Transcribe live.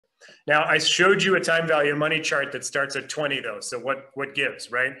Now, I showed you a time value of money chart that starts at 20 though. So what gives,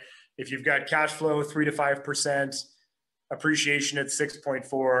 right? If you've got cash flow 3 to 5%, appreciation at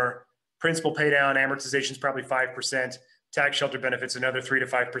 6.4, principal pay down, amortization is probably 5%, tax shelter benefits another 3 to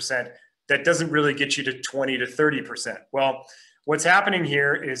 5%. That doesn't really get you to 20 to 30%. Well, what's happening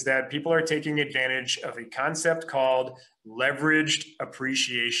here is that people are taking advantage of a concept called leveraged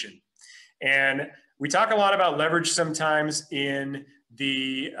appreciation. And we talk a lot about leverage sometimes in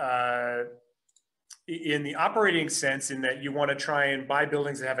the operating sense, in that you want to try and buy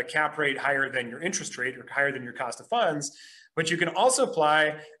buildings that have a cap rate higher than your interest rate or higher than your cost of funds. But you can also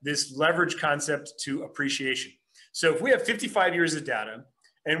apply this leverage concept to appreciation. So if we have 55 years of data,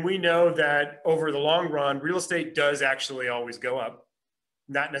 and we know that over the long run, real estate does actually always go up,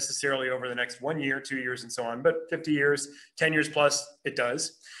 not necessarily over the next 1 year, 2 years, and so on, but 50 years, 10 years plus, it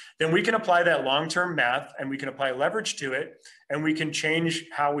does. Then we can apply that long-term math, and we can apply leverage to it, and we can change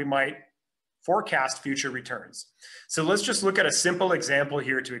how we might forecast future returns. So let's just look at a simple example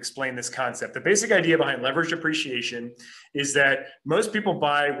here to explain this concept. The basic idea behind leveraged appreciation is that most people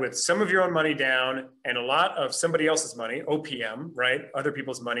buy with some of your own money down and a lot of somebody else's money, OPM, right? Other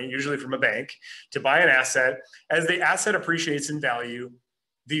people's money, usually from a bank, to buy an asset. As the asset appreciates in value,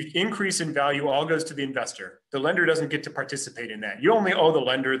 the increase in value all goes to the investor. The lender doesn't get to participate in that. You only owe the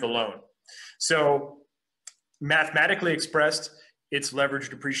lender the loan. So mathematically expressed, it's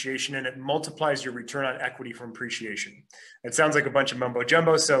leveraged appreciation, and it multiplies your return on equity from appreciation. It sounds like a bunch of mumbo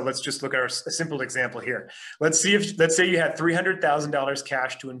jumbo, so let's just look at a simple example here. Let's say you had $300,000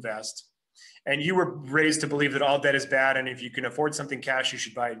 cash to invest, and you were raised to believe that all debt is bad, and if you can afford something cash, you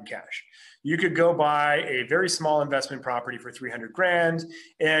should buy it in cash. You could go buy a very small investment property for 300 grand,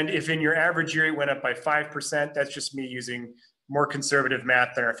 and if in your average year it went up by 5%, that's just me using more conservative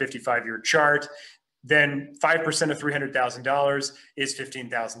math than our 55-year chart, then 5% of $300,000 is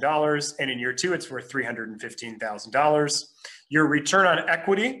 $15,000. And in year two, it's worth $315,000. Your return on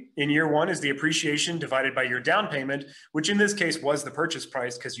equity in year one is the appreciation divided by your down payment, which in this case was the purchase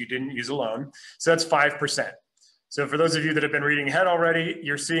price because you didn't use a loan. So that's 5%. So for those of you that have been reading ahead already,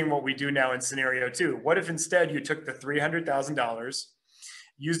 you're seeing what we do now in scenario two. What if instead you took the $300,000,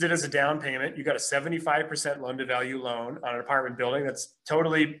 used it as a down payment, you got a 75% loan to value loan on an apartment building. That's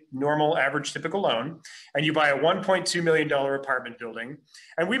totally normal, average, typical loan. And you buy a $1.2 million apartment building.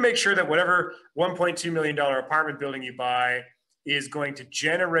 And we make sure that whatever $1.2 million apartment building you buy is going to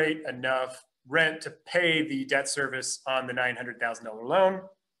generate enough rent to pay the debt service on the $900,000 loan.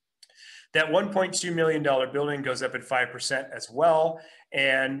 That $1.2 million building goes up at 5% as well.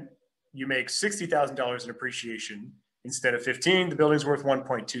 And you make $60,000 in appreciation. Instead of 15, the building's worth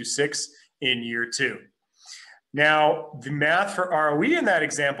 1.26 in year two. Now, the math for ROE in that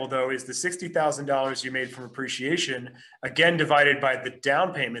example, though, is the $60,000 you made from appreciation, again, divided by the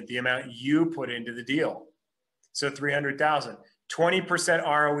down payment, the amount you put into the deal. So 300,000, 20%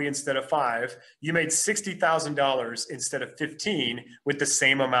 ROE instead of 5, you made $60,000 instead of 15 with the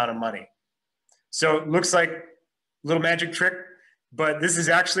same amount of money. So it looks like a little magic trick, but this is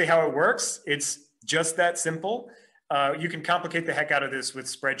actually how it works. It's just that simple. You can complicate the heck out of this with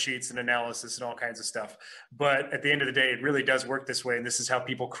spreadsheets and analysis and all kinds of stuff. But at the end of the day, it really does work this way. And this is how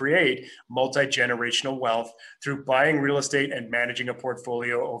people create multi-generational wealth through buying real estate and managing a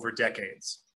portfolio over decades.